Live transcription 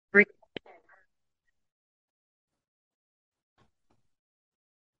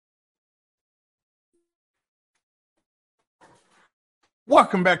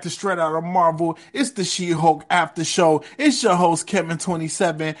Welcome back to Straight Outta Marvel. It's the She-Hulk After Show. It's your host,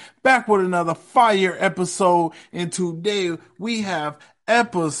 Kevin27, back with another fire episode. And today we have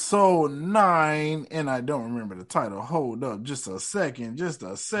episode 9. And I don't remember the title. Hold up just a second. Just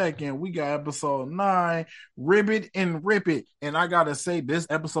a second. We got episode 9, Ribbit and Rip It. And I gotta say, this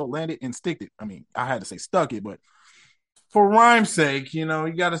episode landed and sticked it. I mean, I had to say stuck it, but for rhyme's sake, you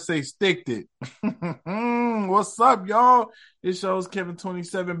gotta say sticked it. What's up, y'all? It shows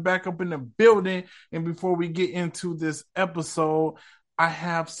Kevin27 back up in the building. And before we get into this episode, I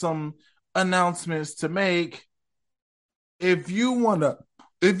have some announcements to make. If you wanna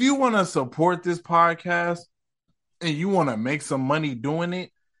support this podcast and you wanna make some money doing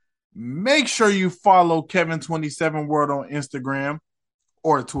it, make sure you follow Kevin27 World on Instagram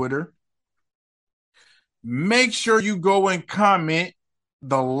or Twitter. Make sure you go and comment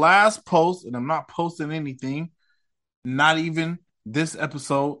the last post, and I'm not posting anything, not even this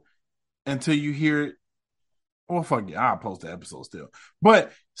episode, until you hear it. Well, fuck it, I'll post the episode still.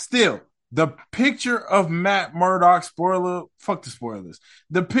 But still, the picture of Matt Murdock, fuck the spoilers.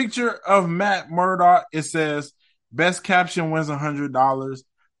 The picture of Matt Murdock, it says, best caption wins $100.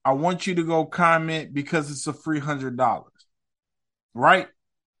 I want you to go comment because it's a free $100. Right?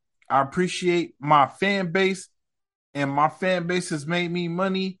 I appreciate my fan base, and my fan base has made me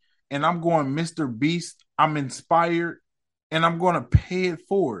money, and I'm going Mr. Beast. I'm inspired, and I'm going to pay it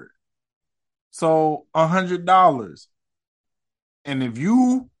forward. So $100. And if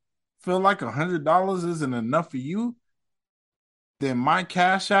you feel like $100 isn't enough for you, then my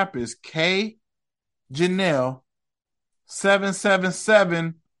Cash App is K Janelle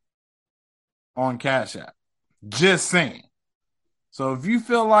 777 on Cash App. Just saying. So if you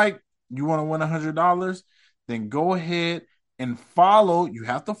feel like you want to win $100, then go ahead and follow. You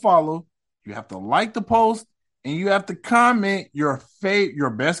have to follow. You have to like the post, and you have to comment your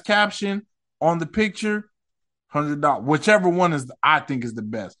best caption on the picture. $100, whichever one I think is the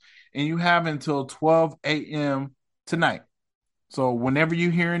best, and you have until 12 a.m. tonight. So whenever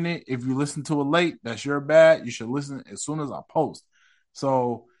you're hearing it, if you listen to it late, that's your bad. You should listen as soon as I post.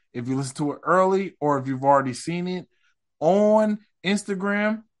 So if you listen to it early, or if you've already seen it on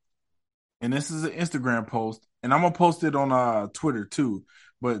Instagram, and this is an Instagram post, and I'm gonna post it on Twitter too,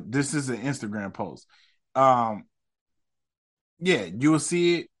 but this is an Instagram post. Yeah, you will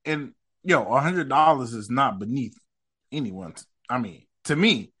see it, and $100 is not beneath anyone's. I mean, to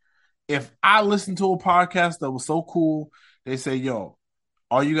me, if I listen to a podcast that was so cool, they say, yo,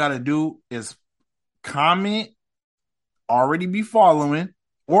 all you gotta do is comment, already be following,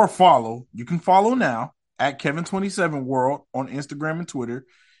 or follow. You can follow now at Kevin27 World on Instagram and Twitter.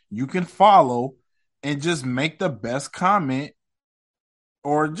 You can follow and just make the best comment,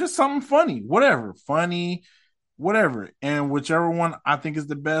 or just something funny, whatever, and whichever one I think is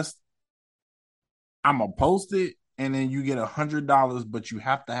the best, I'm gonna post it, and then you get $100, but you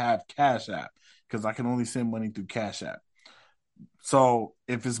have to have Cash App because I can only send money through Cash App. So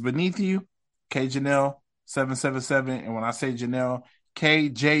if it's beneath you, K Janelle 777, and when I say Janelle,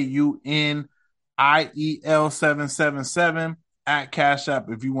 KJUNIEL 777 at Cash App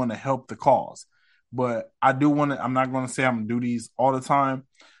if you want to help the cause. But I do want to. I'm not going to say I'm gonna do these all the time,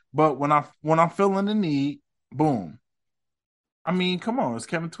 but when I'm feeling the need, boom. I mean, come on, it's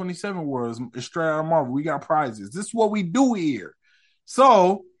Kevin27 World. It's Straight Outta Marvel. We got prizes. This is what we do here.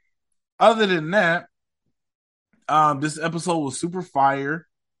 So, other than that, this episode was super fire,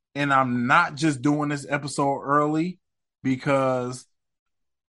 and I'm not just doing this episode early because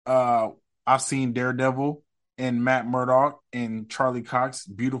I've seen Daredevil and Matt Murdock and Charlie Cox's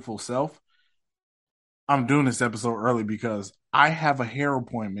beautiful self. I'm doing this episode early because I have a hair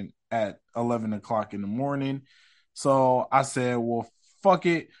appointment at 11 o'clock in the morning. So I said, well, fuck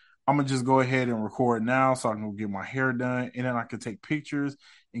it. I'm going to just go ahead and record now so I can go get my hair done, and then I can take pictures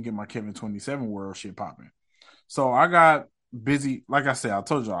and get my Kevin27 World shit popping. So I got busy. Like I said, I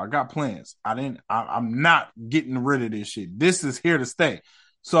told y'all I got plans. I'm not getting rid of this shit. This is here to stay.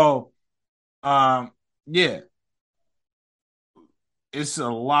 So, yeah, it's a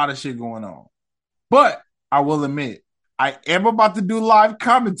lot of shit going on. But I will admit, I am about to do live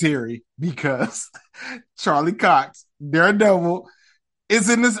commentary because Charlie Cox, Daredevil, is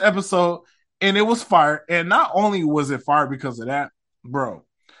in this episode, and it was fire. And not only was it fire because of that, bro,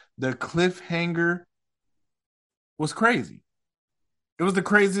 the cliffhanger was crazy. It was the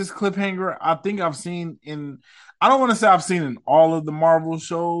craziest cliffhanger I think I've seen in. I don't want to say I've seen in all of the Marvel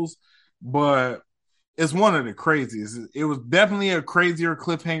shows, but it's one of the craziest. It was definitely a crazier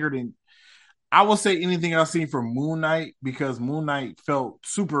cliffhanger than I will say anything I've seen from Moon Knight, because Moon Knight felt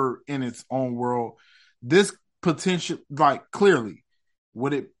super in its own world. This potential, like, clearly,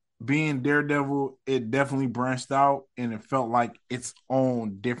 with it being Daredevil, it definitely branched out and it felt like its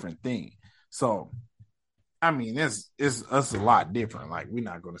own different thing. So, I mean, it's us a lot different. Like, we're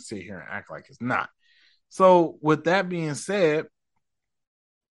not going to sit here and act like it's not. So, with that being said,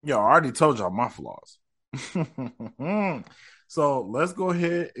 yo, I already told y'all my flaws. So let's go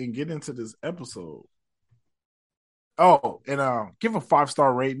ahead and get into this episode. Oh, and give a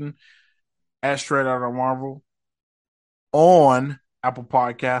 5-star rating at Straight Out of Marvel on Apple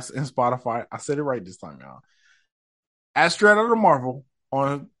Podcasts and Spotify. I said it right this time, y'all. At Straight Out of Marvel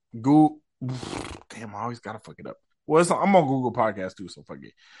on Google. Damn, I always gotta fuck it up. Well, I'm on Google Podcasts too, so fuck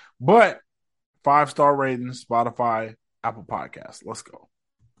it. But 5-star rating, Spotify, Apple Podcasts. Let's go.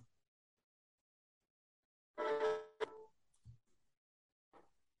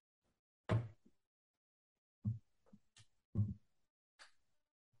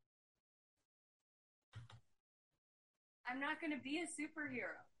 I'm not going to be a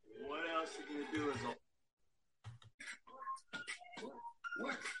superhero. What else you gonna do is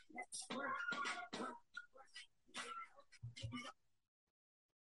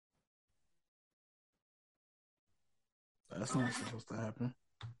That's not supposed to happen.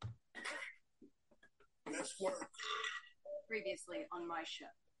 let's work. Previously on my show.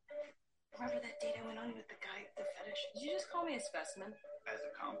 Remember that date I went on with the guy at the fetish? Did you just call me a specimen? As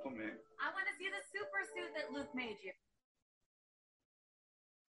a compliment. I want to see the super suit that Luke made you.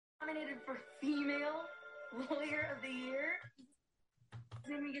 Nominated for Female Lawyer of the Year.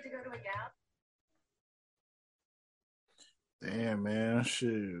 Then we get to go to a gap. Damn, man,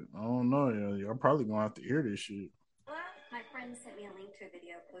 shit. I don't know. Y'all probably gonna have to hear this shit. My friend sent me a link to a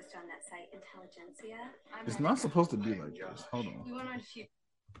video posted on that site, Intelligentsia. It's not supposed to be like this. Hold on. We went on shoot.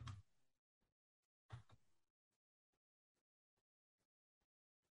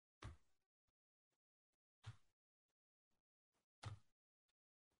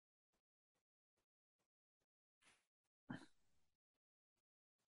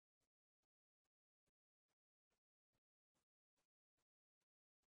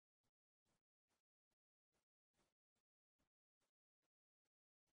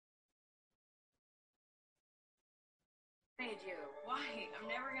 Made you. Why? I'm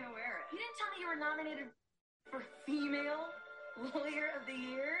never gonna wear it. You didn't tell me you were nominated for Female Lawyer of the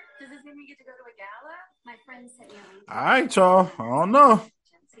Year. Does this mean we get to go to a gala? My friend sent me a link. All right, y'all. I don't know.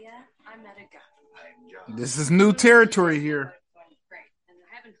 Intelligentsia. I met a guy. This is new territory here. Great, and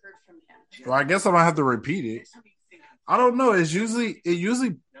I haven't heard from him. Well, I guess I don't have to repeat it. I don't know. It usually is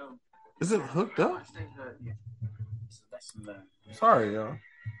it hooked up? Sorry, y'all.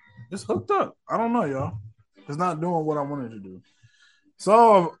 It's hooked up. I don't know, y'all. It's not doing what I wanted to do.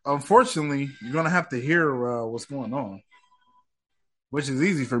 So, unfortunately, you're gonna have to hear what's going on, which is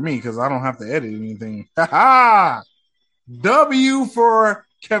easy for me because I don't have to edit anything. Ha W for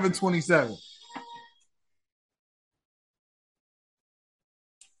Kevin 27.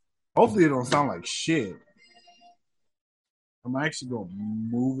 Hopefully, it don't sound like shit. I'm actually gonna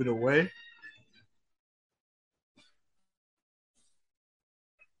move it away.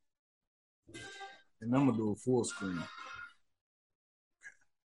 And I'm gonna do a full screen.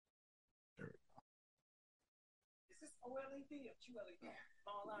 Is this OLED or QLED?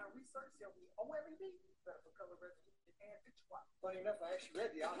 Online research tells me OLED better for color resolution and picture quality. Funny enough, I actually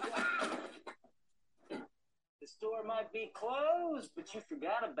read the The store might be closed, but you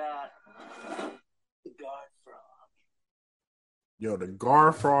forgot about the guard frog. Yo, the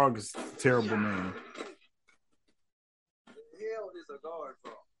Gar Frog is a terrible name. The hell is a guard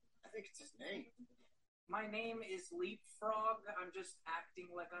frog? I think it's his name. My name is Leapfrog. I'm just acting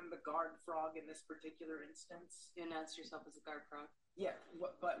like I'm the guard frog in this particular instance. You announced yourself as a guard frog. Yeah,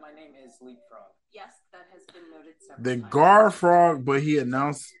 but my name is Leapfrog. Yes, that has been noted several The times. Gar Frog, but he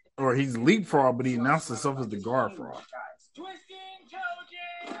announced, or he's Leapfrog, but he announced himself as the Gar Frog. Twisting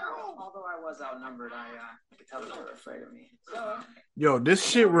Trojan! Although I was outnumbered, I could tell they were afraid of me. So, Yo, this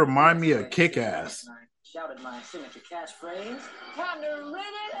shit remind me of Kick-Ass. I shouted my signature catchphrase, time to rip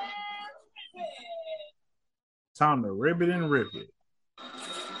it and rip it! Time to rip it and rip it.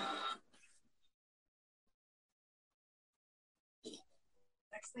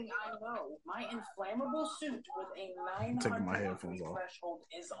 Next thing I know, my inflammable suit with a 900 Taking my headphones off. threshold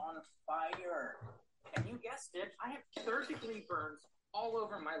is on fire. And you guessed it, I have third-degree burns all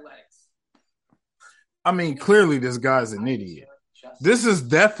over my legs. I mean, clearly this guy's an idiot. This is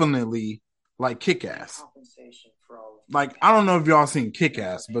definitely like Kick-Ass. Compensation for all Like, I don't know if y'all seen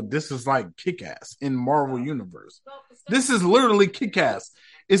Kick-Ass, but this is like Kick-Ass in Marvel Universe. This is literally Kick-Ass.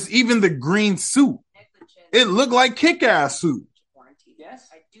 It's even the green suit. It looked like Kick-Ass suit. Warranty. Yes?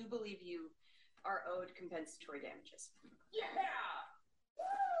 I do believe you are owed compensatory damages. Yeah!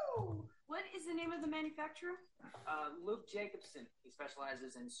 What is the name of the manufacturer? Luke Jacobson. He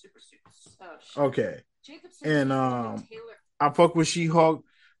specializes in super suits. Oh, shit. Okay. Jacobson And Taylor. I fuck with She-Hulk,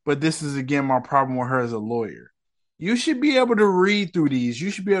 but this is again my problem with her as a lawyer. You should be able to read through these.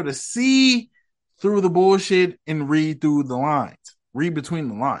 You should be able to see through the bullshit and read through the lines. Read between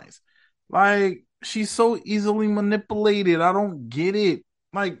the lines. Like, she's so easily manipulated. I don't get it.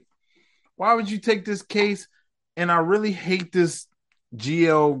 Like, why would you take this case? And I really hate this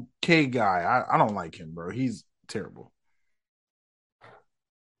GLK guy. I don't like him, bro. He's terrible.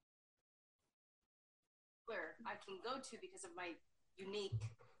 Where I can go to because of my unique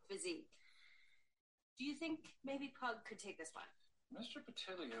physique. Do you think maybe Pug could take this one? Mr.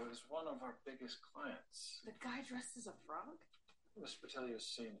 Patilio is one of our biggest clients. The guy dressed as a frog? Mr. Patilio's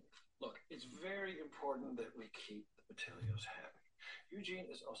senior. Look, it's very important that we keep the Patilios happy. Eugene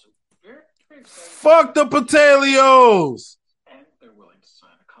is also very, very excited. Fuck the Patelios! And they're willing to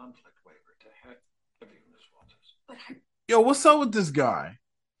sign a conflict waiver to have you, Ms. Walters. But Yo, what's up with this guy?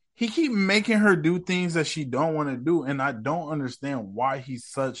 He keep making her do things that she don't want to do, and I don't understand why he's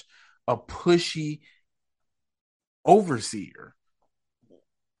such a pushy overseer.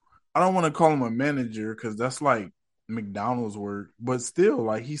 I don't want to call him a manager because that's like McDonald's work, but still,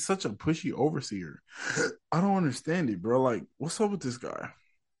 like, he's such a pushy overseer. I don't understand it, bro. Like, what's up with this guy?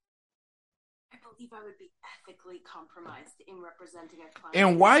 I believe I would be ethically compromised in representing a client.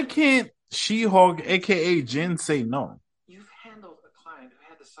 And why can't She-Hulk, aka Jen, say no? You've handled a client who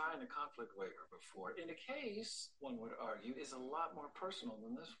had to sign a conflict waiver before. In a case, one would argue, is a lot more personal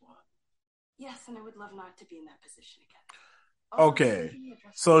than this one. Yes, and I would love not to be in that position again. Okay,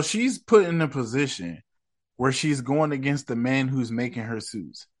 so she's put in a position where she's going against the man who's making her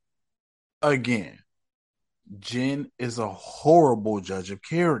suits. Again, Jen is a horrible judge of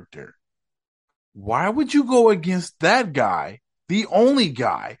character. Why would you go against that guy, the only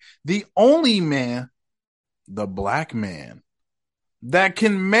man, the black man, that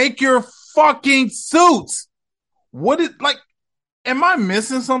can make your fucking suits? What is, like, am I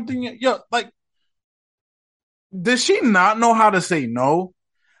missing something? Yo, like, does she not know how to say no?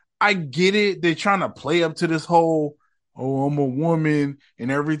 I get it. They're trying to play up to this whole, oh, I'm a woman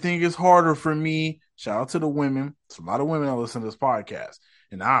and everything is harder for me. Shout out to the women. There's a lot of women that listen to this podcast.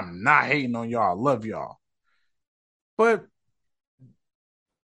 And I'm not hating on y'all. I love y'all. But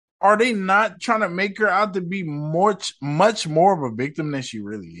are they not trying to make her out to be much more of a victim than she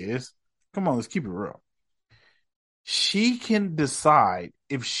really is? Come on, let's keep it real. She can decide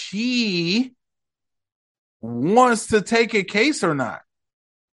if she wants to take a case or not.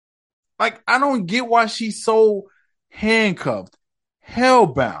 Like, I don't get why she's so handcuffed,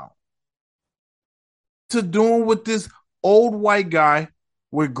 hellbound to doing with this old white guy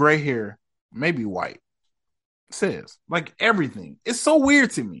with gray hair, maybe white, says. Like, everything. It's so weird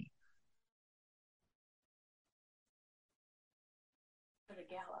to me. For the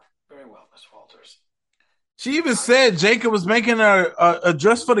gala. Very well, Miss Walters. She even said Jacob was making a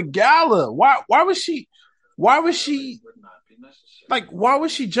dress for the gala. Why was she Would not be necessary. like, why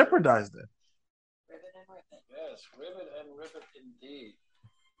would she jeopardize that? Ribbit and ribbit. Yes, ribbit and ribbit indeed.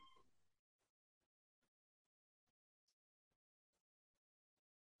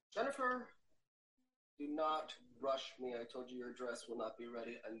 Jennifer, do not rush me. I told you your dress will not be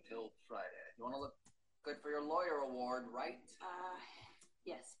ready until Friday. You want to look good for your lawyer award, right?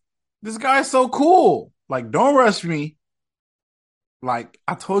 Yes. This guy's so cool. Like, don't rush me. Like,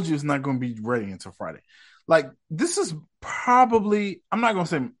 I told you it's not going to be ready until Friday. Like, this is probably, I'm not going to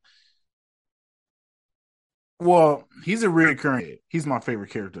say, well, he's a recurring. He's my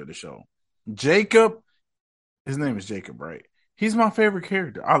favorite character of the show. Jacob, his name is Jacob, right? He's my favorite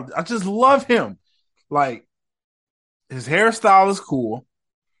character. I just love him. Like, his hairstyle is cool.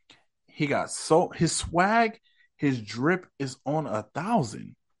 He got his swag, his drip is on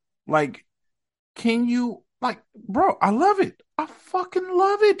 1,000. Like, can you, like, bro, I love it. I fucking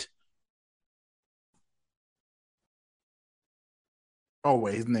love it. Oh,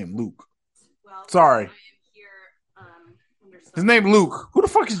 wait, his name Luke. Well, Sorry. I am here under some His name Luke. Who the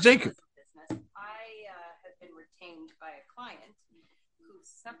fuck is Jacob? business. I have been retained by a client who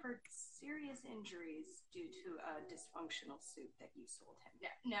suffered serious injuries due to a dysfunctional suit that you sold him.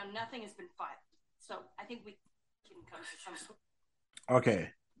 Now nothing has been filed, so I think we can come to some. Okay.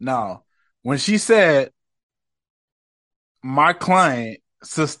 Now, when she said my client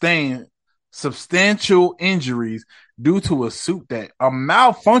sustained substantial injuries due to a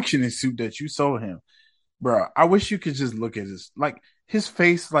malfunctioning suit that you sold him, bro, I wish you could just look at his, like, his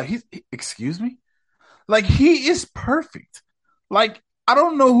face, like, excuse me? Like, he is perfect. Like, I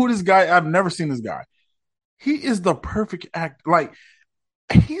don't know who this guy, I've never seen this guy. He is the perfect act. Like,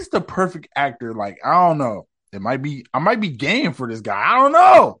 he's the perfect actor. Like, I don't know. I might be game for this guy. I don't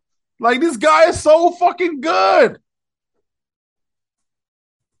know. Like, this guy is so fucking good.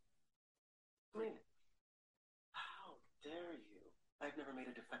 How dare you? I've never made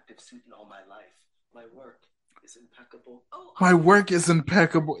a defective suit in all my life. My work is impeccable. My work is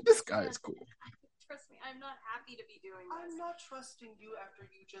impeccable. This guy is cool. Trust me, I'm not happy to be doing this. I'm not trusting you after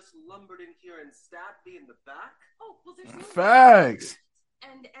you just lumbered in here and stabbed me in the back. Oh, well, there's no Facts.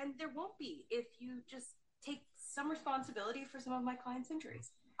 And there won't be if you just take some responsibility for some of my clients'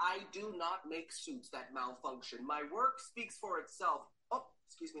 injuries. I do not make suits that malfunction. My work speaks for itself. Oh,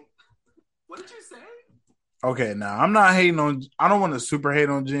 excuse me. What did you say? Okay, now I'm not hating on. I don't want to super hate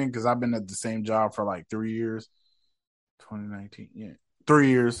on Jen because I've been at the same job for like 3 years. 2019, yeah, 3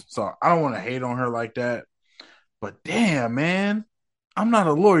 years. So I don't want to hate on her like that. But damn, man, I'm not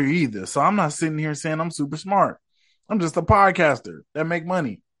a lawyer either. So I'm not sitting here saying I'm super smart. I'm just a podcaster that make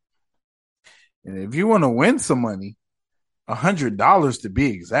money. And if you want to win some money, $100 to be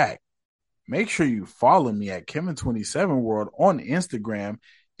exact, make sure you follow me at Kevin27 World on Instagram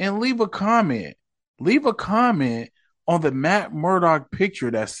and leave a comment. Leave a comment on the Matt Murdock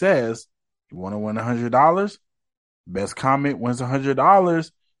picture that says, you want to win $100? Best comment wins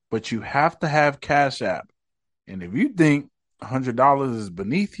 $100, but you have to have Cash App. And if you think $100 is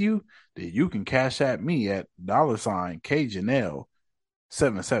beneath you, then you can Cash App me at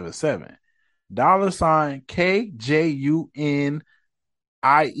 $KJanelle777.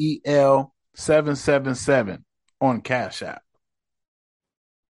 $KJUNIEL777 on Cash App.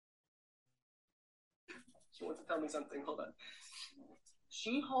 She wants to tell me something. Hold on.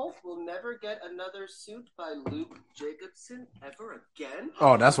 She-Hulk will never get another suit by Luke Jacobson ever again?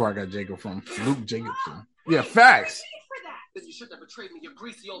 Oh, that's where I got Jacob from. Luke Jacobson. Yeah, facts. Then you shouldn't have betrayed me, you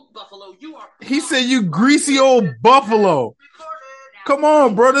greasy old buffalo. You are. He said, you greasy old buffalo. Come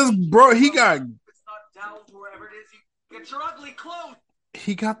on, bro. He got. It's not down to wherever it is. You get your ugly clothes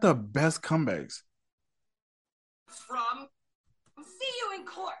He got the best comebacks. from. See you in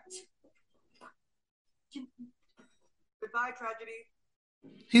court. Goodbye, tragedy.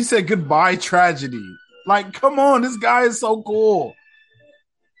 He said goodbye, tragedy. Like, come on, this guy is so cool.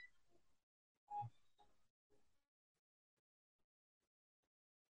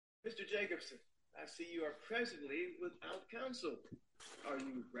 Mr. Jacobson, I see you are presently without counsel. Are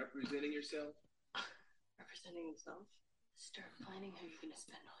you representing yourself? Representing himself? Start planning how you're going to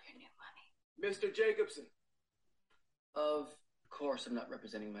spend all your new money. Mr. Jacobson. Of course I'm not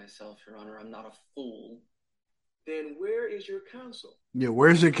representing myself, Your Honor. I'm not a fool. Then where is your counsel? Yeah,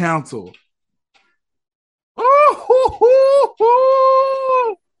 where's your counsel?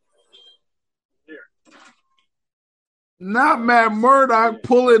 Oh, Here. Not Matt Murdock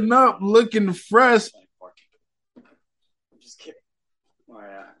pulling up looking fresh. I'm just kidding.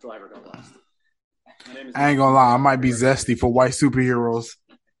 My driver got lost. My name is I ain't gonna lie, I might be zesty for white superheroes.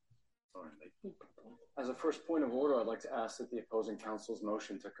 As a first point of order, I'd like to ask that the opposing counsel's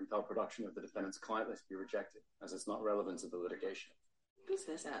motion to compel production of the defendant's client list be rejected, as it's not relevant to the litigation. Who's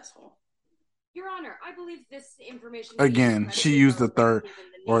this asshole? Your Honor, I believe this information... Again, she used the third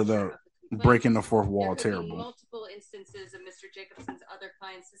or the breaking the fourth wall. There could be Terrible. multiple instances of Mr. Jacobson's other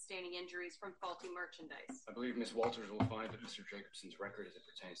clients sustaining injuries from faulty merchandise. I believe Ms. Walters will find that Mr. Jacobson's record as it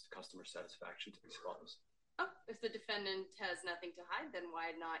pertains to customer satisfaction to be spotless. Oh, if the defendant has nothing to hide, then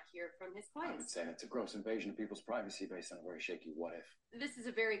why not hear from his I would clients? say it's a gross invasion of people's privacy based on a very shaky what if. This is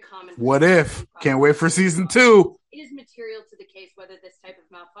a very common... What if? Can't wait for season 2. It is material to the case whether this type of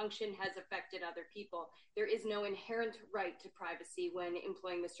malfunction has affected other people. There is no inherent right to privacy when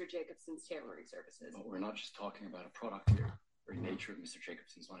employing Mr. Jacobson's tailoring services. But we're not just talking about a product here. The very nature of Mr.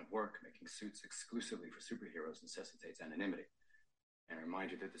 Jacobson's line of work, making suits exclusively for superheroes, necessitates anonymity. And I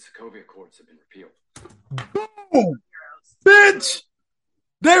remind you that the Sokovia Accords have been repealed. Boom! Bitch!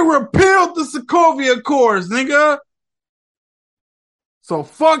 They repealed the Sokovia Accords, nigga! So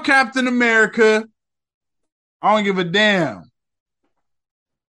fuck Captain America. I don't give a damn.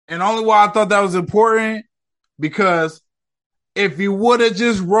 And only why I thought that was important, because if you would have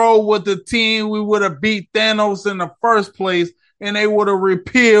just rolled with the team, we would have beat Thanos in the first place, and they would have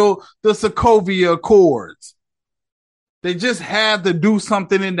repealed the Sokovia Accords. They just had to do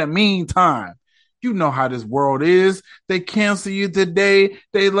something in the meantime. You know how this world is. They cancel you today,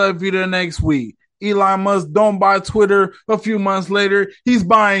 they love you the next week. Elon Musk don't buy Twitter. A few months later, he's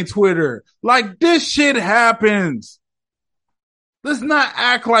buying Twitter. Like, this shit happens. Let's not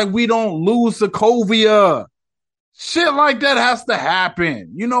act like we don't lose Sokovia. Shit like that has to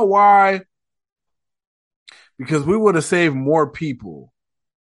happen. You know why? Because we would have saved more people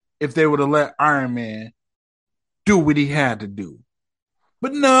if they would have let Iron Man do what he had to do.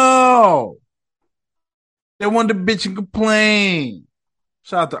 But no, they wanted to bitch and complain.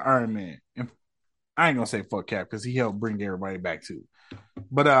 Shout out to Iron Man. And I ain't gonna say fuck Cap because he helped bring everybody back too.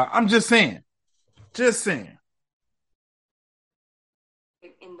 But I'm just saying. In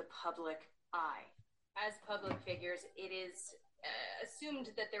the public eye. As public figures, it is assumed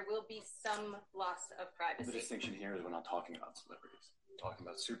that there will be some loss of privacy. The distinction here is we're not talking about celebrities. We're talking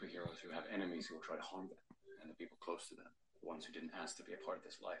about superheroes who have enemies who will try to harm them, and the people close to them, the ones who didn't ask to be a part of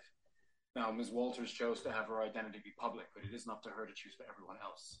this life. Now, Ms. Walters chose to have her identity be public, but it isn't up to her to choose for everyone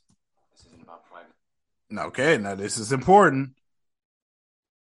else. This isn't about private. Okay, now this is important.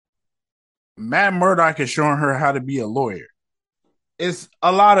 Matt Murdock is showing her how to be a lawyer. It's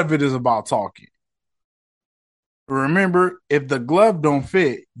a lot of it is about talking. Remember, if the glove don't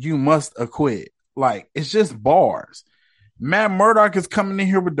fit, you must acquit. Like, it's just bars. Matt Murdock is coming in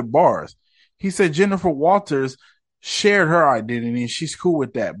here with the bars. He said Jennifer Walters shared her identity and she's cool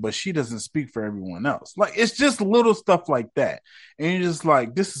with that, but she doesn't speak for everyone else. Like, it's just little stuff like that. And you're just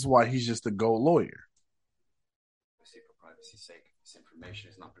like, this is why he's just a go lawyer. For privacy's sake, this information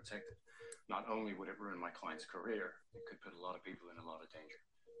is not protected. Not only would it ruin my client's career, it could put a lot of people in a lot of danger.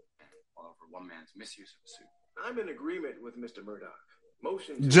 All over one man's misuse of a suit. I'm in agreement with Mr. Murdoch.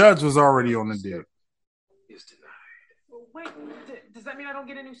 Motion Judge was already on the deal. Is denied. Wait, does that mean I don't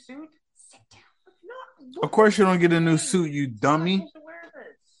get a new suit? Sit down. No. Of course you don't get a new suit, you dummy. I'm supposed to wear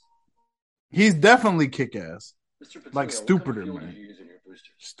this. He's definitely kick-ass. Mr. Petillo, Like stupider, what kind of fuel man. did you use in your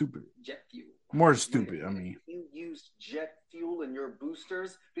boosters? Stupid. Jet fuel. More stupid, I mean. You used jet fuel in your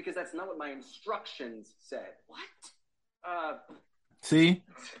boosters? Because that's not what my instructions said. What? See?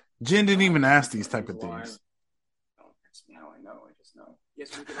 Jen didn't even ask these type of things. Oh, that's now I know. I just know.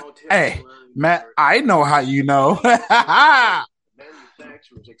 Yes, we can all tell. Hey, Matt, I know how you know.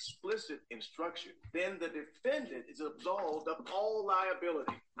 Manufacturer's explicit instruction. Then the defendant is absolved of all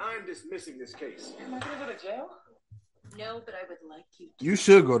liability. I'm dismissing this case. Am I going to go to jail? No, but I would like you to. You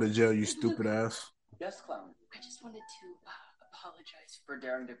should go to jail, you stupid ass. Yes, clown. I just wanted to apologize. For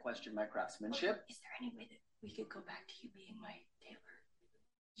daring to question my craftsmanship. Is there any way that we could go back to you being my tailor?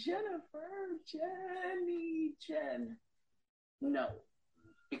 Jennifer, Jenny, Jen. No,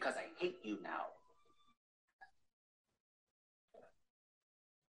 because I hate you now.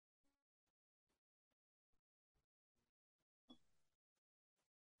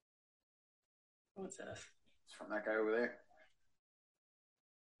 What's that? It's from that guy over there.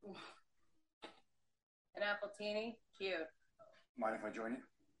 An appletini? Cute. Mind if I join you?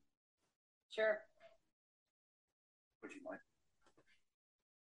 Sure. Would you mind?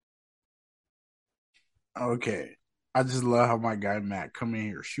 Okay. I just love how my guy Matt come in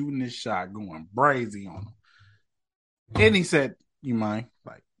here shooting this shot, going brazy on him. And he said, you mind?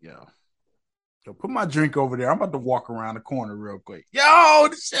 Like, yo, put my drink over there. I'm about to walk around the corner real quick. Yo,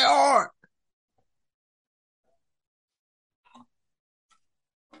 this shit hard.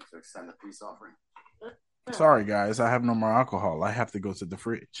 To extend the peace offering. Sorry, guys. I have no more alcohol. I have to go to the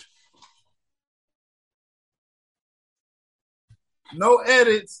fridge. No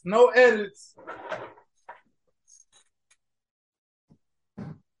edits. No edits.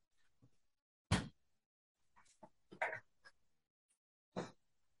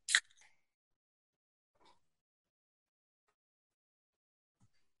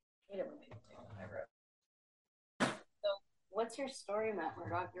 What's your story, Matt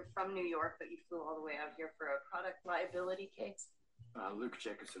Murdock? You're from New York, but you flew all the way out here for a product liability case. Luke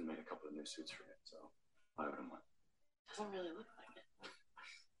Jacobson made a couple of new suits for him, so I owed him one. Doesn't really look like it.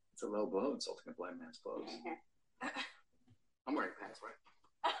 It's a low blow insulting a blind man's clothes. I'm wearing pants, right?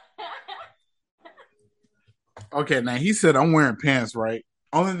 Okay, now he said I'm wearing pants, right?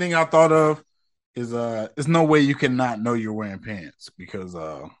 Only thing I thought of is there's no way you can not know you're wearing pants because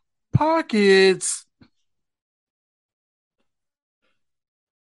pockets.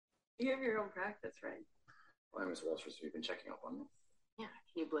 You have your own practice, right? Why, Miss Walters, have you been checking up on me? Yeah,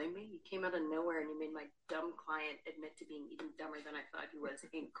 can you blame me? You came out of nowhere and you made my dumb client admit to being even dumber than I thought he was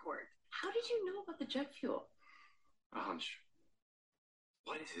in court. How did you know about the jet fuel? A hunch.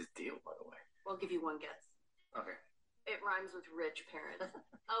 What is his deal, by the way? Well, I'll give you one guess. Okay. It rhymes with rich parents.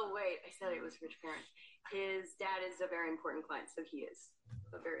 Oh, wait, I said it was rich parents. His dad is a very important client, so he is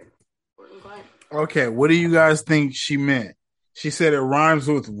a very important client. Okay, what do you guys think she meant? She said it rhymes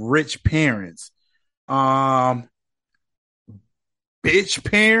with rich parents. Bitch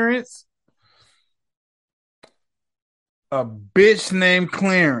parents? A bitch named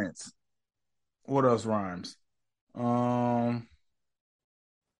Clarence. What else rhymes?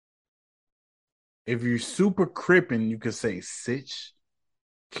 If you're super crippin', you could say Sitch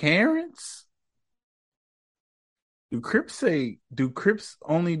Karens. Do Crips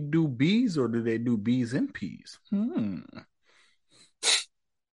only do B's or do they do B's and P's?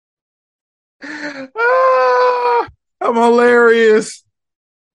 Ah, I'm hilarious.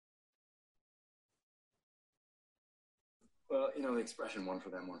 Well, you know the expression one for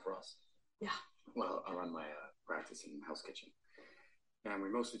them, one for us. Yeah. Well, I run my practice in Hell's Kitchen. And we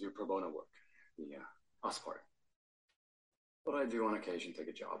mostly do pro bono work, the us part. But I do on occasion take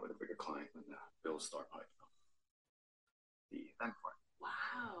a job with a bigger client when the bills start piling up. The them part.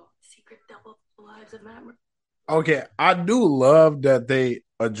 Wow. Secret double lives of Matt. Okay, I do love that they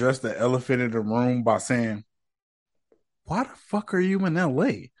address the elephant in the room by saying, "Why the fuck are you in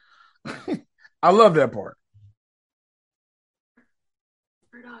LA?" I love that part.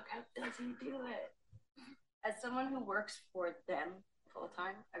 Murdoch, how does he do it? As someone who works for them full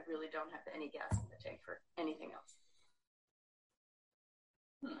time, I really don't have any gas in the tank for anything else.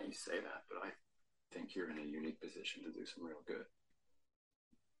 You say that, but I think you're in a unique position to do some real good.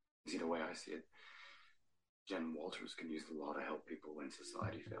 See, the way I see it, Jen Walters can use the law to help people when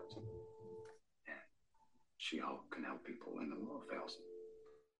society fails them. And She-Hulk can help people when the law fails them.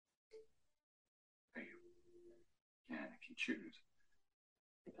 Hey, you. And if you choose.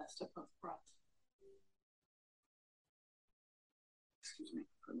 The best of both worlds. Excuse me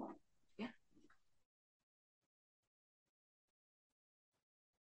for a moment. Yeah.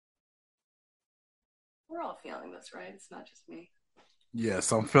 We're all feeling this, right? It's not just me.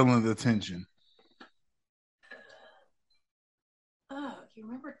 Yes, I'm feeling the tension. Oh, you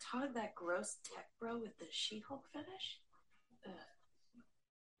remember Todd, that gross tech bro with the She-Hulk fetish?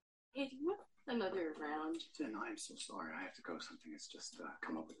 Hey, do you want another round? Jen, I am so sorry. I have to go. Something has just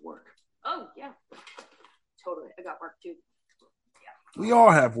come up with work. Oh, yeah. Totally. I got work, too. Yeah. We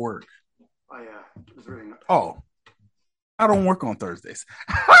all have work. I was really not... Oh, I don't work on Thursdays.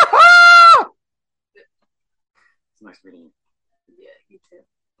 It's nice meeting you. Yeah, you too.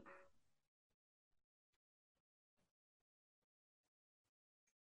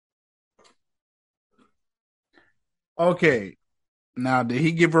 Okay. Now, did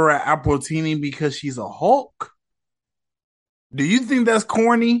he give her an Appletini because she's a Hulk? Do you think that's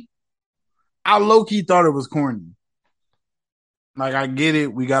corny? I low-key thought it was corny. Like, I get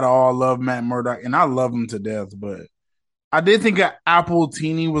it. We gotta all love Matt Murdock, and I love him to death, but I did think an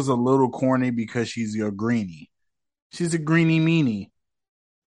Appletini was a little corny because she's your greenie. She's a greenie meanie.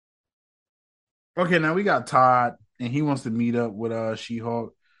 Okay, now we got Todd, and he wants to meet up with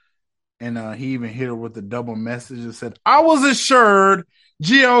She-Hulk. And he even hit her with a double message and said, I was assured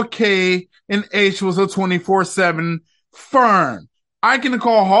GLK and H was a 24/7 firm. I can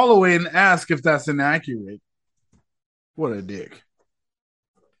call Holloway and ask if that's inaccurate. What a dick.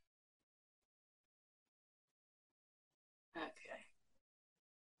 Okay.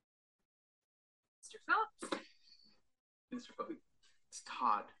 Mr. Phillips? Mr. Phillips, it's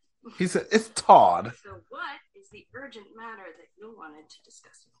Todd. He said, it's Todd. So what is the urgent matter that you wanted to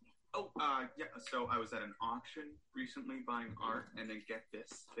discuss with me? Oh, yeah, so I was at an auction recently buying art, and then get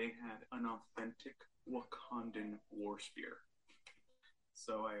this, they had an authentic Wakandan war spear.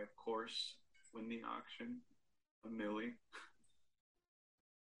 So I, of course, win the auction, $1 million.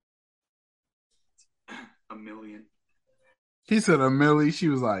 $1 million. He said $1 million. She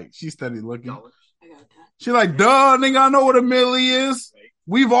was like, she steady looking. I got that. She like, duh, nigga, I know what $1 million is. Right.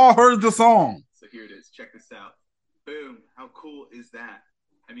 We've all heard the song. So here it is. Check this out. Boom. How cool is that?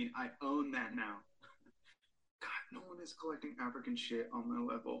 I mean, I own that now. God, no one is collecting African shit on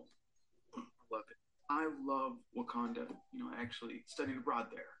my level. I love it. I love Wakanda. You know, I actually studied abroad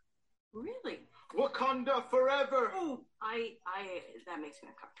there. Really? Wakanda forever! Oh, that makes me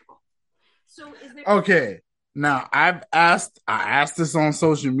uncomfortable. So is there... Okay. Now, I asked this on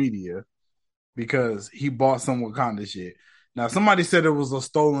social media because he bought some Wakanda shit. Now, somebody said it was a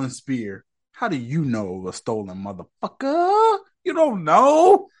stolen spear. How do you know it was stolen, motherfucker? You don't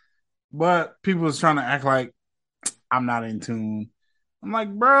know. But people was trying to act like I'm not in tune. I'm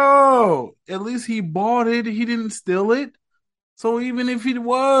like, bro, at least he bought it. He didn't steal it. So even if he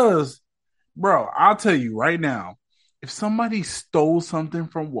was, bro, I'll tell you right now, if somebody stole something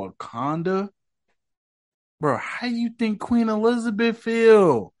from Wakanda, bro, how do you think Queen Elizabeth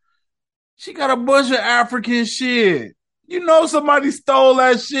feel? She got a bunch of African shit. You know somebody stole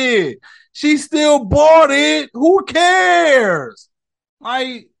that shit. She still bought it. Who cares?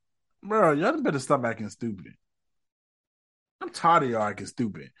 Like, bro, y'all better stop acting stupid. I'm tired of y'all acting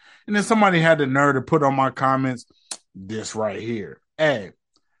stupid. And then somebody had the nerve to put on my comments, this right here. Hey,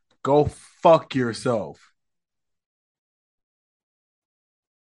 go fuck yourself.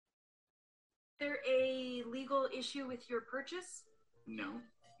 Is there a legal issue with your purchase? No.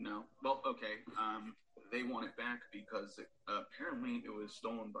 Well, okay. they want it back because apparently it was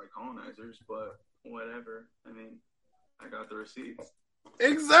stolen by colonizers, but whatever. I mean, I got the receipts.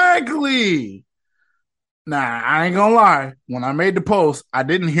 Exactly. Nah, I ain't gonna lie. When I made the post, I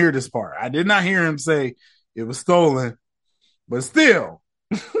didn't hear this part. I did not hear him say it was stolen, but still,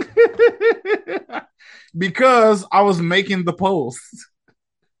 because I was making the post.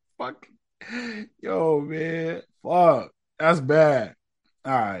 Fuck. Yo, man. Fuck. That's bad.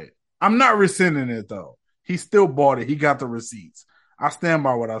 All right. I'm not rescinding it, though. He still bought it. He got the receipts. I stand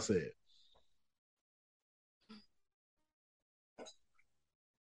by what I said.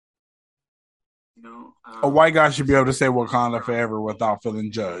 No, A white guy should be able to say Wakanda forever without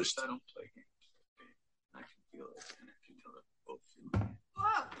feeling judged. I don't play games. I can feel it, and I can tell it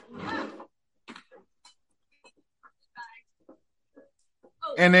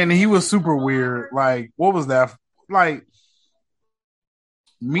both. And then he was super weird. Like, what was that? Like,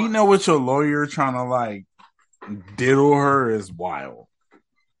 meeting up with your lawyer trying to, like, diddle her is wild.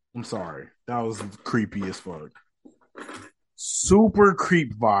 I'm sorry. That was creepy as fuck. Super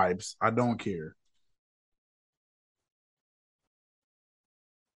creep vibes. I don't care.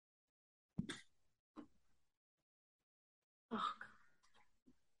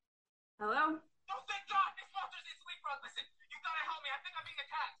 Hello? Oh, thank God! Miss Walters, it's Leapfrog. Listen, you gotta help me. I think I'm being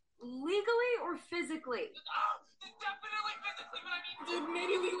attacked. Legally or physically? Oh, definitely physically, but I mean, dude,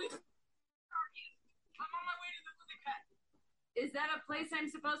 maybe we... I'm on my way to the lily pad. Is that a place I'm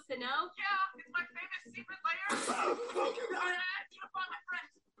supposed to know? Yeah, it's my famous secret lair. I need to find my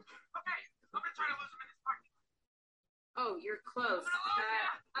friends. Okay, I'm gonna try to lose them in this parking lot. Oh, you're close.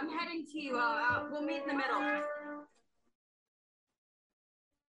 I'm heading to you. We'll meet in the middle.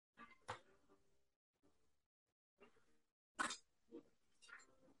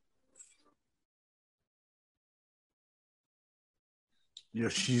 Yeah,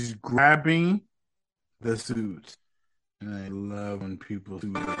 she's grabbing the suit. And I love when people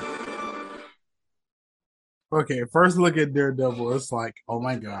do that. Okay, first look at Daredevil. It's like, oh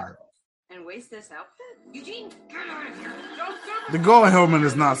my God. And waste this outfit? Eugene, get out of here. The gold helmet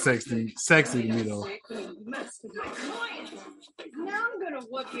is not sexy to me, though. You messed with my client. Now I'm gonna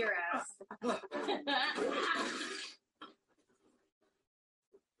whoop your ass.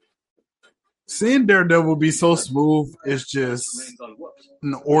 Seeing Daredevil be so smooth is just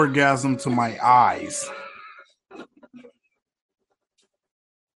an orgasm to my eyes.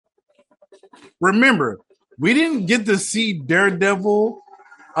 Remember, we didn't get to see Daredevil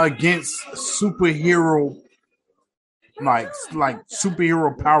against superhero, like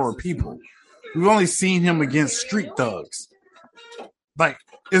superhero power people. We've only seen him against street thugs. Like,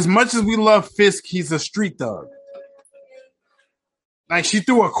 as much as we love Fisk, he's a street thug. Like, she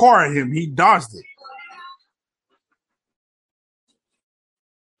threw a car at him. He dodged it.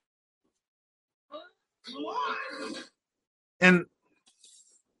 And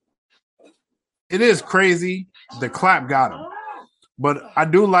it is crazy. The clap got him. But I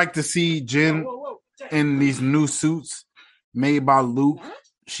do like to see Jen in these new suits made by Luke.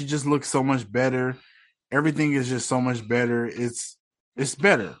 She just looks so much better. Everything is just so much better. It's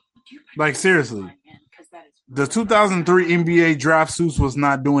better. Like, seriously. The 2003 NBA draft suits was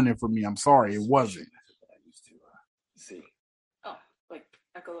not doing it for me. I'm sorry, it wasn't. Oh, like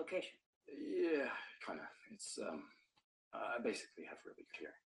echolocation. Yeah, kind of. It's I basically have really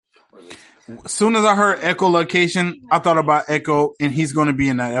clear. As soon as I heard echolocation, I thought about Echo, and he's going to be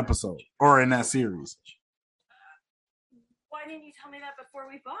in that episode or in that series. Why didn't you tell me that before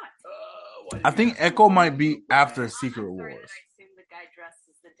we bought? I think Echo might be after Secret I'm sorry Wars. that I assumed the guy dressed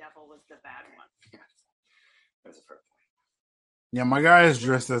as the devil was the bad one. That's a fair point. Yeah, my guy is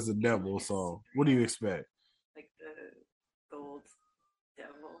dressed as the devil, so what do you expect? Like the gold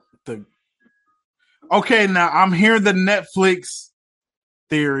devil. Okay, now I'm hearing the Netflix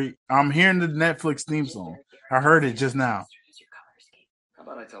theory. I'm hearing the Netflix theme song. I heard it just now. How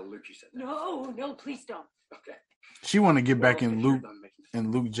about I tell Luke you said that? No, please don't. Okay. She want to get back in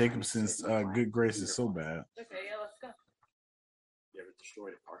Luke Jacobson's good graces so bad. Okay, yeah, let's go. You ever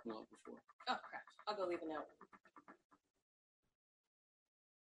destroyed a parking lot before? Oh, crap. I'll go leave a note.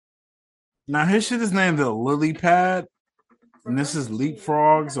 Now his shit is named the Lily Pad, and this is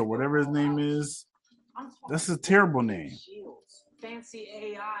Leapfrogs or whatever his name is. That's a terrible name. Fancy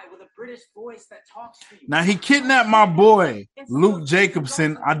AI with a British voice that talks to you. Now he kidnapped my boy Luke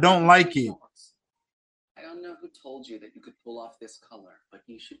Jacobson. I don't like it. I don't know who told you that you could pull off this color, but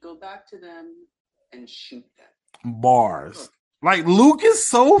you should go back to them and shoot them. Bars. Like, Luke is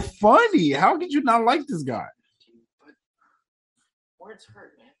so funny. How could you not like this guy? Words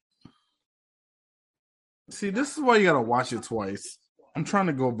hurt, man. See, this is why you gotta watch it twice. I'm trying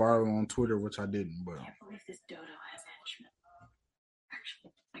to go viral on Twitter, which I didn't, but I can't believe this dodo has henchmen.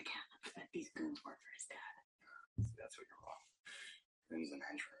 Actually, I can't. I bet these goons work for his dad. That's what you're wrong. Goons and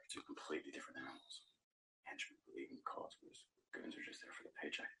henchmen are two completely different animals. Henchmen believe in the cause, whereas goons are just there for the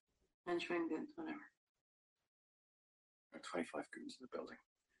paycheck. Henchmen, goons, whatever. There are 25 goons in the building.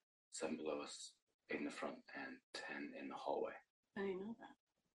 7 below us, 8 in the front, and 10 in the hallway. How do you know that?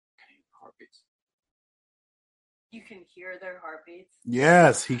 Okay, heartbeats. You can hear their heartbeats.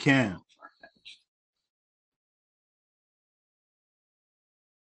 yes, he can.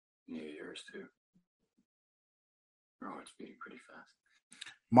 Near yours too. Your heart's beating pretty fast.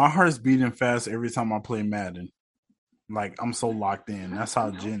 My heart's beating fast every time I play Madden. Like, I'm so locked in. That's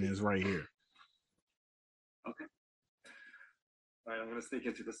how Jen is right here. Okay. All right, I'm gonna sneak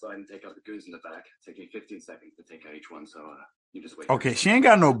in through the side and take out the goons in the back. Take me 15 seconds to take out each one, so you just wait. Okay, she ain't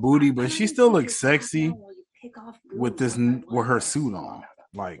got no booty, but she still looks sexy with her suit on.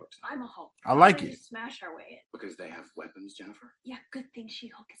 Like, I'm a Hulk. I like it. Smash our way in. Because they have weapons, Jennifer. Yeah, good thing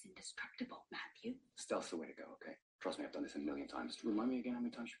She-Hulk is indestructible, Matthew. Stealth's the way to go, okay? Trust me, I've done this a million times. Remind me again how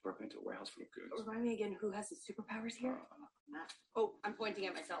many times you broke into a warehouse full of goons. Remind me again who has the superpowers here? Matt. Oh, I'm pointing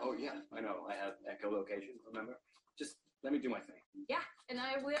at myself. Oh, yeah, I know. I have echolocation, remember? Just let me do my thing. Yeah, and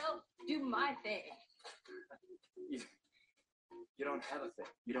I will do my thing. You don't have a thing.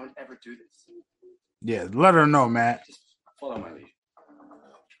 You don't ever do this. Yeah, let her know, Matt. Just follow my lead.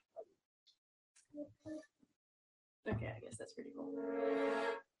 Okay, I guess that's pretty cool.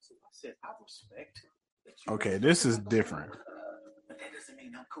 So I said I respect. Okay, this is different. But that doesn't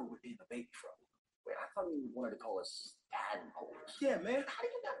mean I'm cool with being a baby frog. Wait, I thought you wanted to call us tadpoles. Yeah, man. How do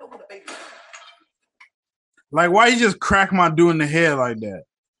you not know what a baby frog is? Like, why you just crack my dude in the head like that?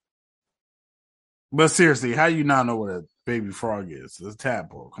 But seriously, how you not know what a baby frog is? It's a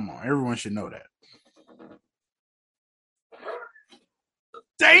tadpole. Come on, everyone should know that.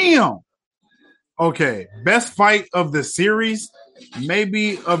 Damn! Okay, best fight of the series,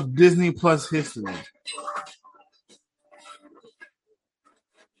 maybe of Disney Plus history.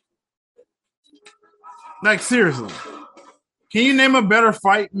 Like, seriously. Can you name a better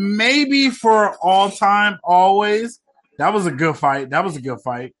fight? Maybe for all time, always. That was a good fight.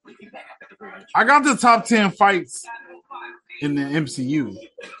 I got the top 10 fights in the MCU.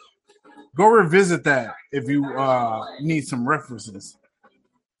 Go revisit that if you need some references.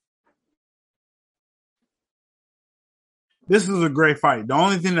 This is a great fight. The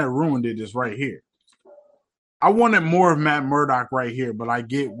only thing that ruined it is right here. I wanted more of Matt Murdock right here, but I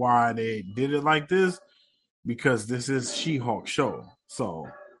get why they did it like this because this is She-Hulk show. So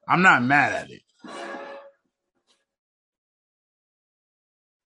I'm not mad at it.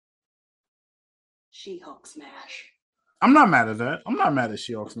 She-Hulk smash. I'm not mad at that. I'm not mad at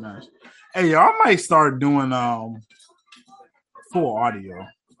She-Hulk smash. Hey, y'all, I might start doing full audio.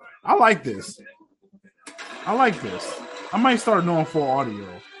 I like this. I might start doing full audio.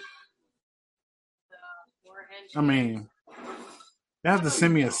 I mean, they have to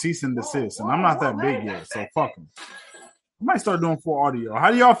send me a cease and desist, and I'm not that big yet, so fuck them. I might start doing full audio. How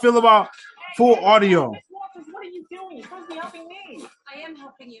do y'all feel about full audio? What are you doing? You're supposed to be helping me. I am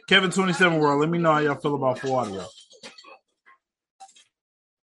helping you. Kevin27 World, let me know how y'all feel about full audio.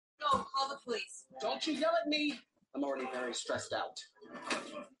 Go, call the police. Don't you yell at me. I'm already very stressed out.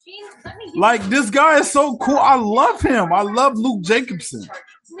 Gene, let me Like, this guy is so cool. I love him. I love Luke Jacobson.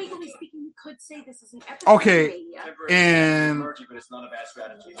 Legally speaking, you could say this is an episode. Okay, and But it's not a bad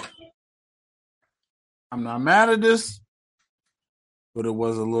strategy. I'm not mad at this, but it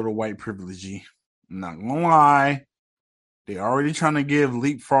was a little white privilege-y. I'm not gonna lie. They already trying to give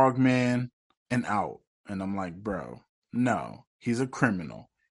Leapfrog Man an out. And I'm like, bro, no. He's a criminal.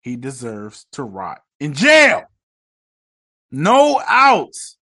 He deserves to rot in jail. No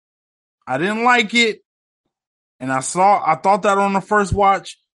outs. I didn't like it. And I thought that on the first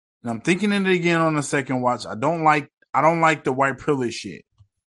watch. And I'm thinking it again on the second watch. I don't like the white privilege shit.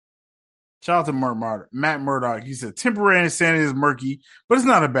 Shout out to Matt Murdock. He said temporary insanity is murky, but it's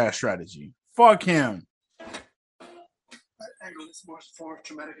not a bad strategy. Fuck him. Angle this martial form of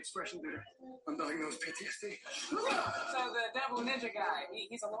traumatic expression theater. Undiagnosed PTSD. So the Devil Ninja guy,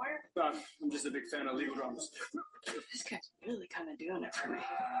 he's a lawyer? I'm just a big fan of legal dramas. This guy's really kind of doing it for me.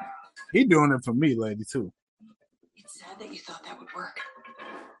 He doing it for me, lady, too. It's sad that you thought that would work.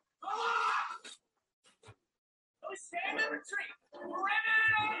 Stand and retreat.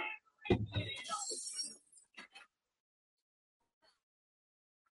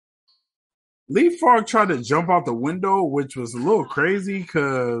 Leapfrog tried to jump out the window, which was a little crazy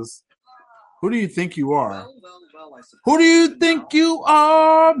because who do you think you are? Who do you think you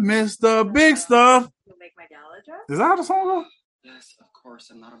are, Mr. Big Stuff? You'll make my gala dress? Is that how the song goes? Yes, of course,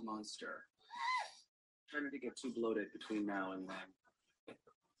 I'm not a monster. Try not to get too bloated between now and then.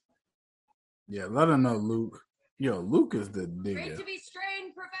 Yeah, let her know, Luke. Yo, Luke is the Great nigga. to be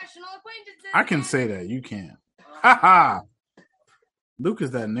strained professional acquaintances. I can say that. You can't. Haha. Luke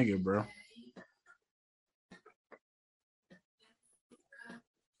is that nigga, bro.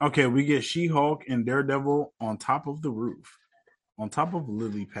 Okay, we get She-Hulk and Daredevil on top of the roof. On top of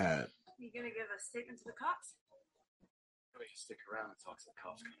Lily Pad. You gonna give a statement to the cops? Maybe stick around and talk to the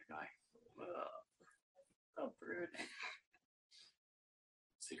cops kind of guy. Oh, rude.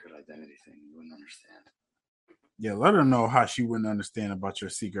 Secret identity thing, you wouldn't understand. Yeah, let her know how she wouldn't understand about your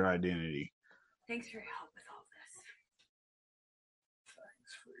secret identity. Thanks for your help with all this.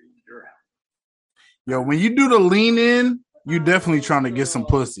 Thanks for your help. Yo, when you do the lean in, you definitely trying to get some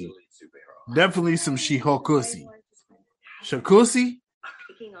pussy. Definitely some She-Hulk pussy. Shakusi?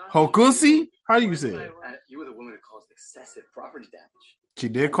 Hokusi? How do you say it? You were the woman who caused excessive property damage. She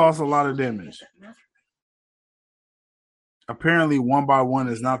did cause a lot of damage. Apparently, 1 by 1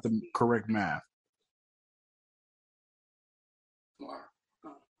 is not the correct math.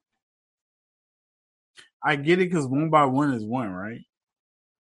 I get it because 1 by 1 is 1, right?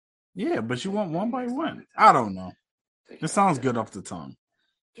 Yeah, but you want 1 by 1. I don't know. It sounds good off the tongue.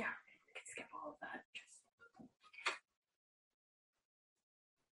 Yeah, I can skip all of that.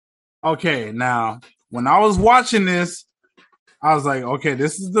 Okay, now, when I was watching this, I was like, okay,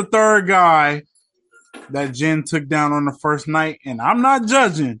 this is the third guy that Jen took down on the first night, and I'm not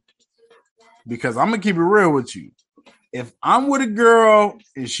judging because I'm going to keep it real with you. If I'm with a girl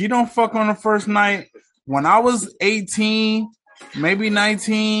and she don't fuck on the first night, when I was 18, maybe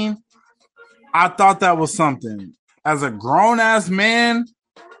 19, I thought that was something. As a grown-ass man,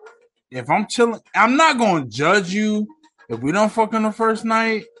 if I'm chilling, I'm not going to judge you if we don't fuck on the first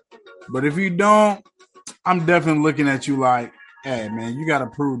night, but if you don't, I'm definitely looking at you like, hey, man, you got to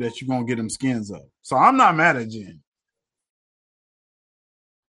prove that you're going to get them skins up. So I'm not mad at Jen.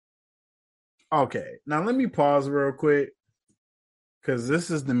 Okay, now let me pause real quick because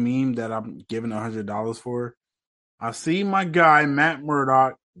this is the meme that I'm giving $100 for. I see my guy, Matt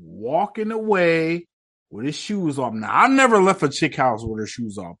Murdock, walking away with his shoes off. Now, I never left a chick house with her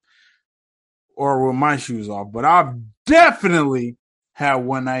shoes off or with my shoes off, but I've definitely had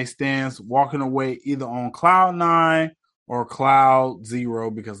one night stands walking away either on cloud 9 or cloud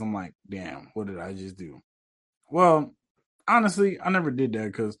 0 because I'm like, damn, what did I just do? Well, honestly, I never did that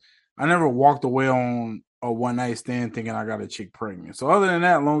because I never walked away on a one night stand thinking I got a chick pregnant. So other than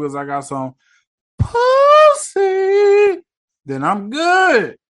that, as long as I got some pussy, then I'm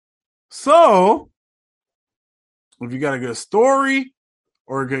good. So if you got a good story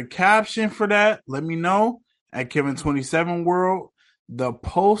or a good caption for that, let me know at Kevin27 World. The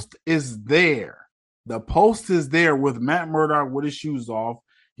post is there. The post is there with Matt Murdock with his shoes off.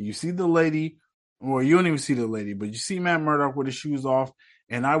 You see the lady, well, you don't even see the lady, but you see Matt Murdock with his shoes off,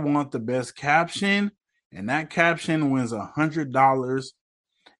 and I want the best caption, and that caption wins $100,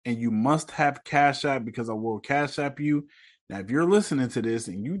 and you must have Cash App because I will Cash App you. Now, if you're listening to this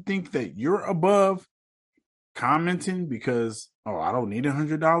and you think that you're above commenting because, oh, I don't need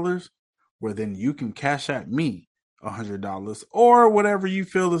 $100, well, then you can Cash App me $100 or whatever you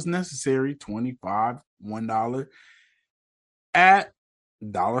feel is necessary, $25, $1 at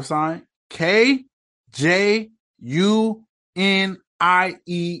 $KJUNIEL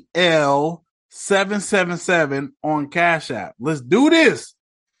 777 on Cash App. Let's do this.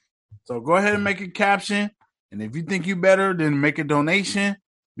 So go ahead and make a caption. And if you think you better, then make a donation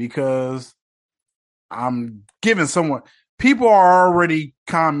because I'm giving someone. People are already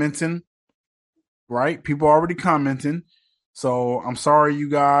commenting, right? People are already commenting. So I'm sorry, you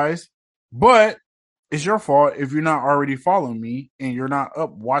guys, but it's your fault if you're not already following me and you're not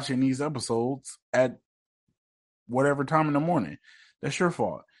up watching these episodes at whatever time in the morning. That's your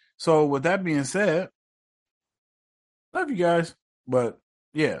fault. So with that being said, love you guys. But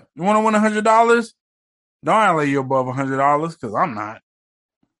yeah, you want to win $100? Don't act like you're above $100 because I'm not.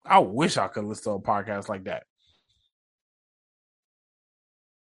 I wish I could listen to a podcast like that.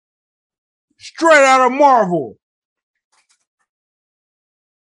 Straight out of Marvel.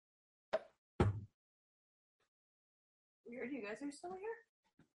 Weird, you guys are still here?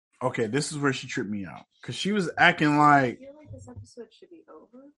 Okay, this is where she tripped me out. Because she was acting like... I feel like this episode should be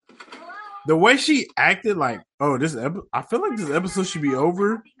over. Hello? The way she acted like, oh, I feel like this episode should be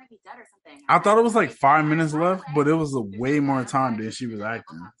over. I thought it was like 5 minutes left, but it was a way more time than she was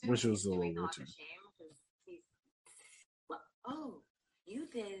acting, which was a little weird too. Oh, you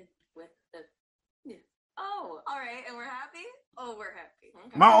did with the... Oh, all right, and we're happy? Oh, we're happy.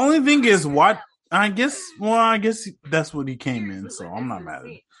 Okay. My only thing is, why I guess that's what he came in, so I'm not mad at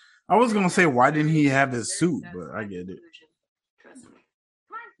it. I was gonna say, why didn't he have his suit? But I get it. Trust me.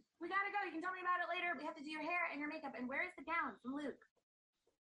 Come on, we gotta go. You can tell me about it later. We have to do your hair and your makeup. And where is the gown from Luke?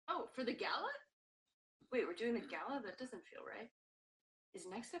 Oh, for the gala? Wait, we're doing the gala? That doesn't feel right. Is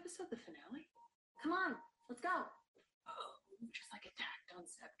next episode the finale? Come on, let's go. Oh, just like a tacked on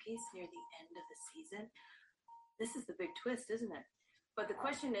set piece near the end of the season. This is the big twist, isn't it? But the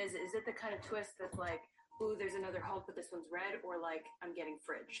question is it the kind of twist that's like, ooh, there's another Hulk, but this one's red, or like, I'm getting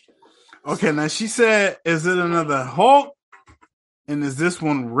fridged? Okay, now she said, is it another Hulk? And is this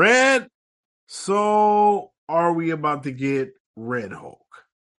one red? So are we about to get Red Hulk?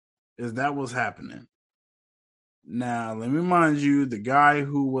 Is that what's happening? Now, let me remind you, the guy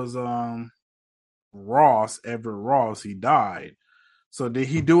who was Ross, Everett Ross, he died. So did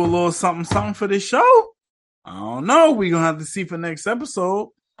he do a little something for this show? I don't know. We're going to have to see for next episode.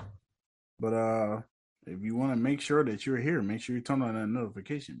 But if you want to make sure that you're here, make sure you turn on that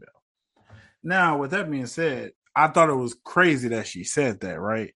notification bell. Now, with that being said, I thought it was crazy that she said that,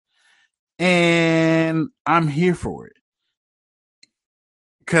 right? And I'm here for it.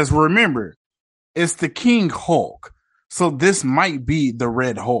 Because remember, it's the King Hulk. So this might be the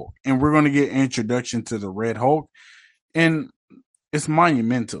Red Hulk. And we're going to get an introduction to the Red Hulk. And it's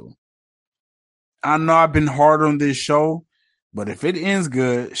monumental. I know I've been hard on this show, but if it ends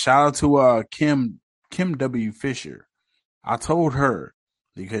good, shout out to Kim W. Fisher. I told her,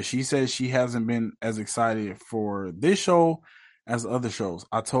 because she said she hasn't been as excited for this show as other shows.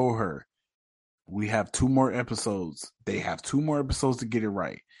 I told her, we have 2 more episodes. They have 2 more episodes to get it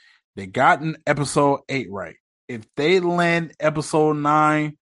right. They got in episode 8 right. If they land episode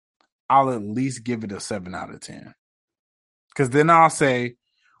 9, I'll at least give it a 7 out of 10. Because then I'll say,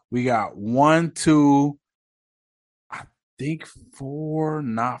 we got 1, 2, I think 4,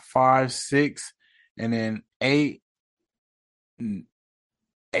 not 5, 6, and then 8,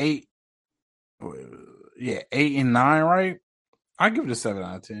 8 and 9, right? I give it a 7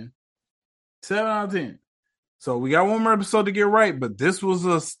 out of 10. 7 out of 10. So we got 1 more episode to get right, but this was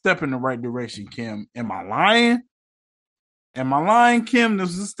a step in the right direction, Kim. Am I lying? Am I lying, Kim?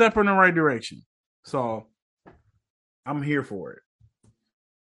 This is a step in the right direction. So I'm here for it.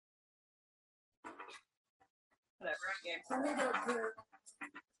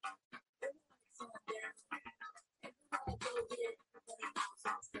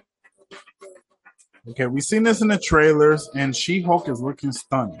 Okay, we've seen this in the trailers, and She-Hulk is looking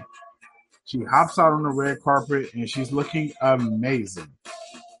stunning. She hops out on the red carpet, and she's looking amazing.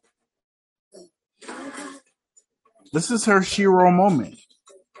 This is her She-Ro moment.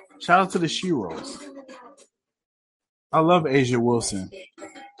 Shout out to the She-Ros. I love Asia Wilson,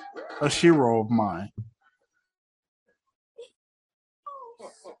 a She-Ro of mine.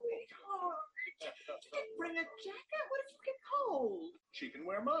 Bring a jacket? What if you get cold? She can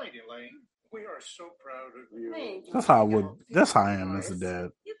wear mine, Elaine. We are so proud of you. That's how I am as a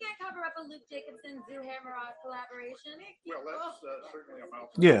dad. You can't cover up a Luke Jacobson Zoo Hammerod collaboration. Well, that's certainly a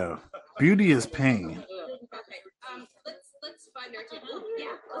mouthful. Yeah, beauty is pain. Okay, let's find our table.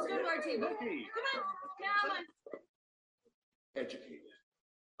 Yeah, let's go to our table. Come on. Educated,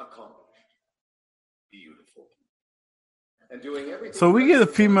 accomplished, beautiful, and doing everything. So we get a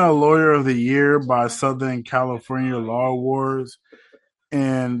Female Lawyer of the Year by Southern California Law Awards.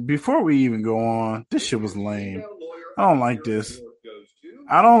 And before we even go on, this shit was lame. I don't like this.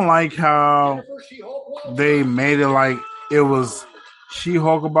 I don't like how they made it like it was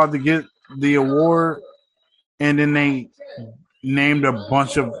She-Hulk about to get the award, and then they named a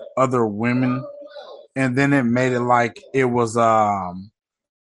bunch of other women, and then it made it like it was a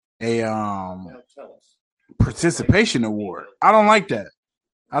participation award. I don't like that.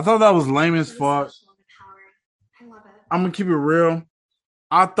 I thought that was lame as fuck. I'm gonna keep it real.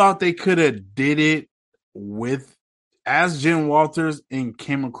 I thought they could have did it with as Jen Walters and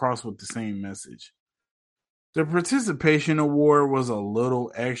came across with the same message. The participation award was a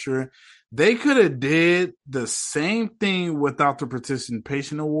little extra. They could have did the same thing without the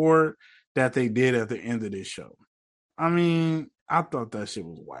participation award that they did at the end of this show. I mean, I thought that shit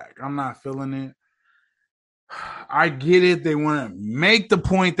was whack. I'm not feeling it. I get it. They want to make the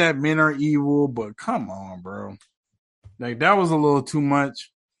point that men are evil, but come on, bro. Like, that was a little too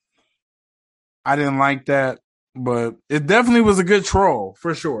much. I didn't like that, but it definitely was a good troll,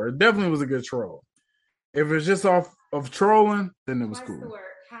 for sure. It definitely was a good troll. If it's just off of trolling, then it was cool. The work,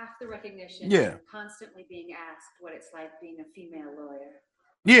 half the recognition. Yeah. Constantly being asked what it's like being a female lawyer.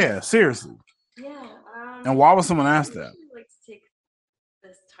 Yeah, seriously. Yeah. And why would someone ask that? I'd like to take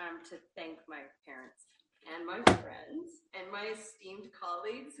this time to thank my parents and my friends, and my esteemed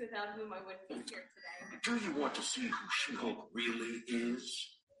colleagues without whom I wouldn't be here today. Do you want to see who She-Hulk really is?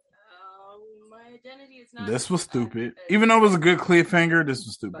 My identity is not... This was stupid. Even though it was a good cliffhanger, this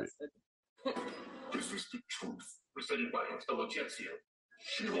was stupid. This is the truth, presented by Intelligentsia.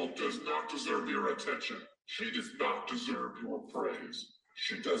 She-Hulk does not deserve your attention. She does not deserve your praise.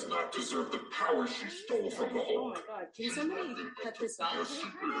 She does not deserve the power she stole from the Hulk. Oh my god, can somebody cut this off? A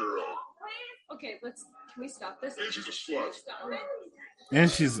superhero. Okay, can we stop this? And she's a slut.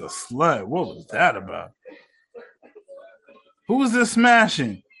 And she's a slut. What was that about? Who is this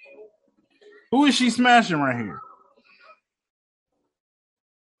smashing? Who is she smashing right here?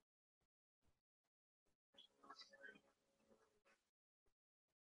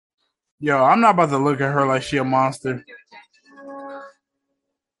 Yo, I'm not about to look at her like she a monster.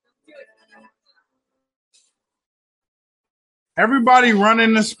 Everybody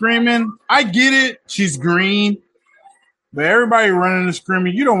running and screaming. I get it. She's green. But everybody running and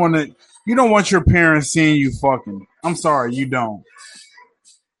screaming. You don't want your parents seeing you fucking. I'm sorry, you don't.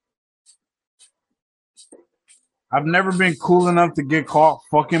 I've never been cool enough to get caught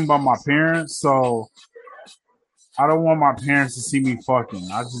fucking by my parents, so I don't want my parents to see me fucking.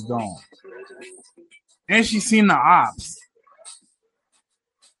 I just don't. And she's seen the ops.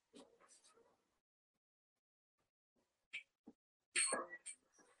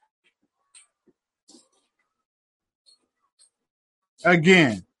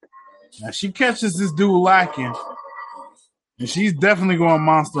 Again, now she catches this dude lacking, and she's definitely going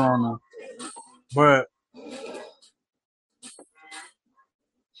monster on him. But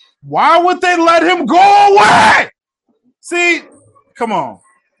why would they let him go away? See, come on.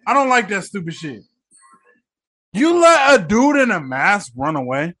 I don't like that stupid shit. You let a dude in a mask run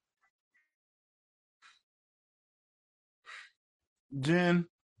away? Jen,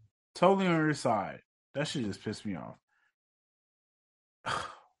 totally on your side. That shit just pissed me off.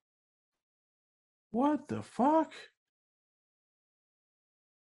 What the fuck?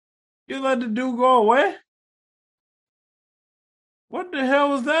 You let the dude go away? What the hell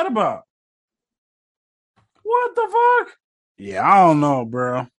was that about? What the fuck? Yeah, I don't know,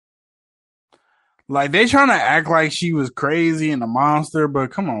 bro. Like, they trying to act like she was crazy and a monster,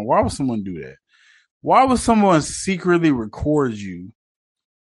 but come on, why would someone do that? Why would someone secretly record you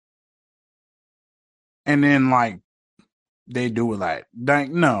and then, like, they do it like,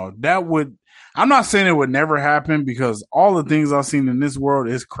 no, that would, I'm not saying it would never happen because all the things I've seen in this world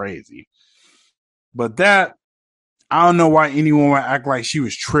is crazy. But that, I don't know why anyone would act like she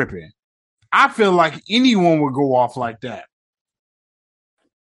was tripping. I feel like anyone would go off like that.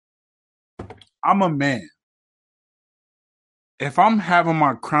 I'm a man. If I'm having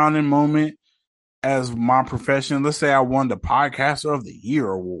my crowning moment as my profession, let's say I won the Podcaster of the Year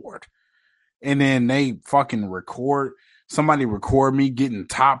award, and then they fucking somebody record me getting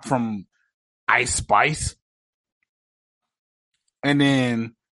top from Ice Spice, and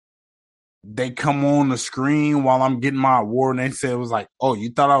then they come on the screen while I'm getting my award, and they say it was like, oh,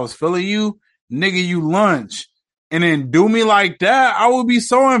 you thought I was feeling you? Nigga, you lunch. And then do me like that, I would be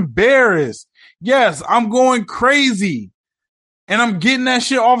so embarrassed. Yes, I'm going crazy. And I'm getting that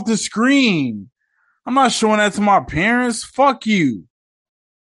shit off the screen. I'm not showing that to my parents. Fuck you.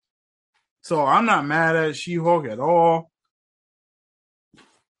 So I'm not mad at She-Hulk at all.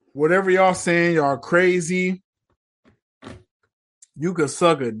 Whatever y'all saying, y'all crazy. You could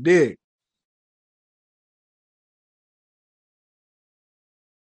suck a dick.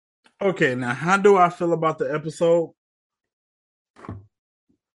 Okay, now how do I feel about the episode?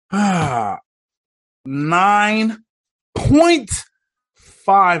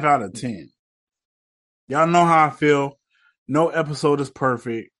 9.5 out of 10. Y'all know how I feel. No episode is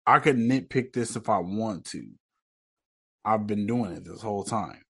perfect. I could nitpick this if I want to. I've been doing it this whole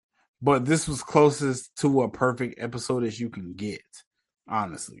time. But this was closest to a perfect episode as you can get.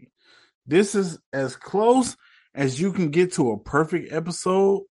 Honestly. This is as close as you can get to a perfect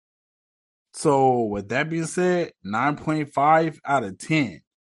episode. So with that being said, 9.5 out of 10.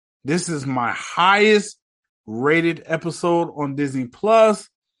 This is my highest rated episode on Disney Plus.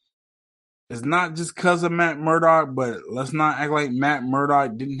 It's not just because of Matt Murdock, but let's not act like Matt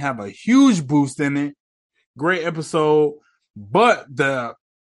Murdock didn't have a huge boost in it. Great episode. But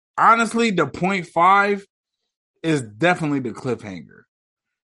honestly, the 0.5 is definitely the cliffhanger.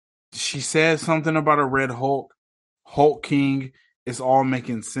 She said something about a Red Hulk, Hulk King. It's all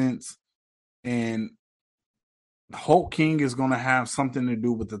making sense. And Hulk King is going to have something to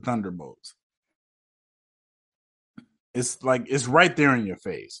do with the Thunderbolts. It's like, it's right there in your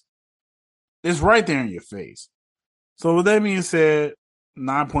face. It's right there in your face. So with that being said,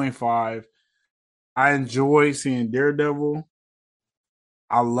 9.5. I enjoyed seeing Daredevil.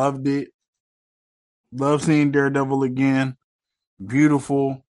 I loved it. Love seeing Daredevil again.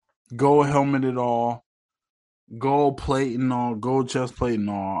 Beautiful. Gold helmet and all. Gold plate and all. Gold chest plate and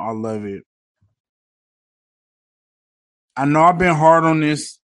all. I love it. I know I've been hard on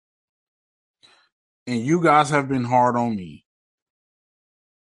this, and you guys have been hard on me.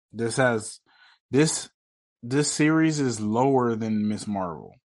 This series is lower than Miss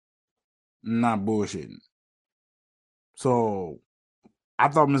Marvel. Not bullshitting. So I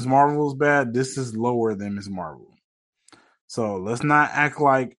thought Miss Marvel was bad. This is lower than Miss Marvel. So let's not act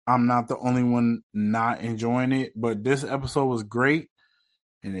like I'm not the only one not enjoying it. But this episode was great.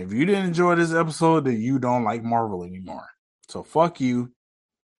 And if you didn't enjoy this episode, then you don't like Marvel anymore. So fuck you.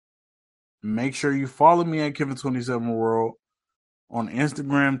 Make sure you follow me at Kevin27World on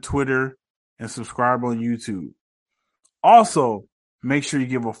Instagram, Twitter, and subscribe on YouTube. Also, make sure you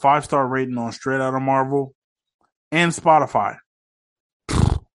give a 5-star rating on Straight Outta Marvel and Spotify.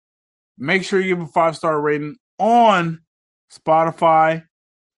 Make sure you give a 5-star rating on Spotify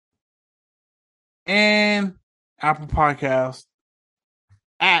and Apple Podcasts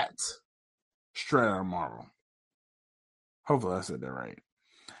at Straight Outta Marvel. Hopefully I said that right.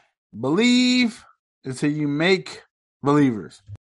 Believe until you make believers.